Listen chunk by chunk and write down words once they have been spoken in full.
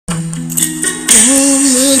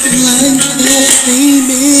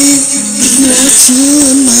baby. Want you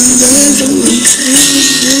in my life, I'm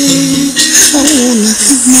crazy. I wanna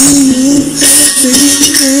see you,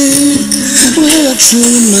 baby. Without you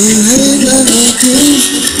in my life, I don't think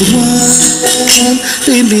one,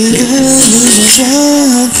 baby girl, I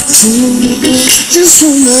want to. Just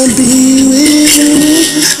wanna be with you,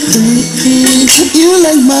 baby. You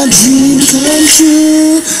like my dream come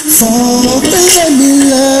true. Fall, let me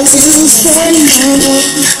love you so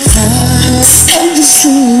much. I'm just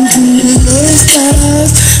feeling through the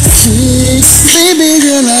stars. Baby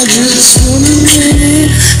girl, I just wanna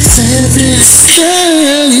live.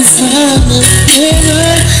 Girl, you find the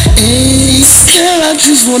mirror. Hey, girl, I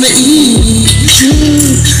just wanna eat you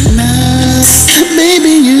now.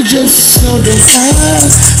 Baby, you just so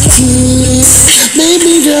divine.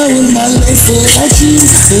 Baby girl, with my life without you,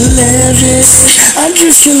 lavish. I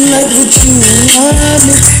just feel like what you want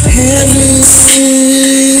me, heaven.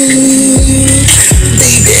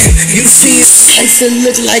 Baby, you see, life it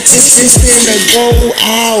look like it's just gonna go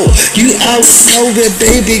out. You out nowhere,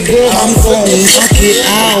 baby girl, I'm gonna knock it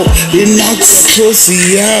out. You knock the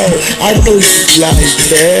pussy out. I know you like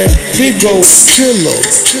that. Big old pillow,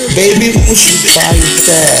 baby, won't you bite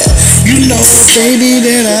that? You know, baby,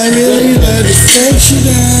 that I really love to set you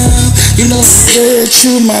down. You know that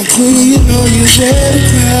you my queen, you know you ready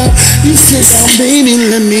now. You sit down, baby,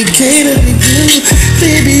 let me cater to you.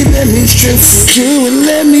 Baby, let me strip for you and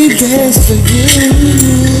let me dance for you.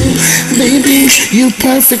 Baby, you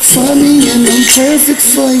perfect for me and I'm perfect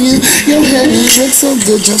for you. Your hair is look so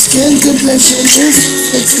good, your skin complexion is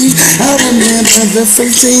sexy. I remember the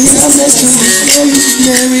first day I met you, before you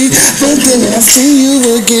married. But then I see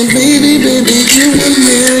you again, baby, you were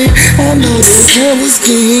married. I know that girl was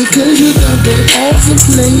gay, cause you got that awesome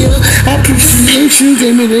player. I appreciate you,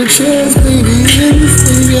 gave me the chance, baby, let me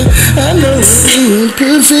save ya. I know you ain't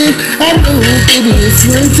perfect, I know baby it's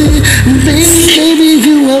worth it. Baby,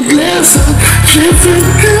 you a blessing, different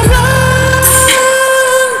heaven.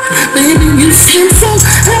 Baby, you seem so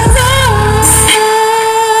heaven.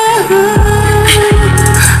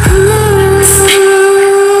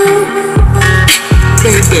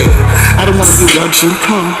 Baby, I don't wanna be without you,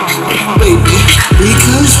 baby,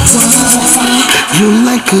 because you're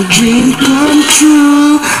like a dream come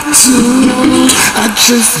true, too. I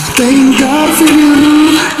just thank God for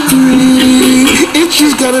you, three. It's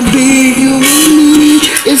just gotta be you and me.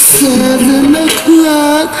 It's 7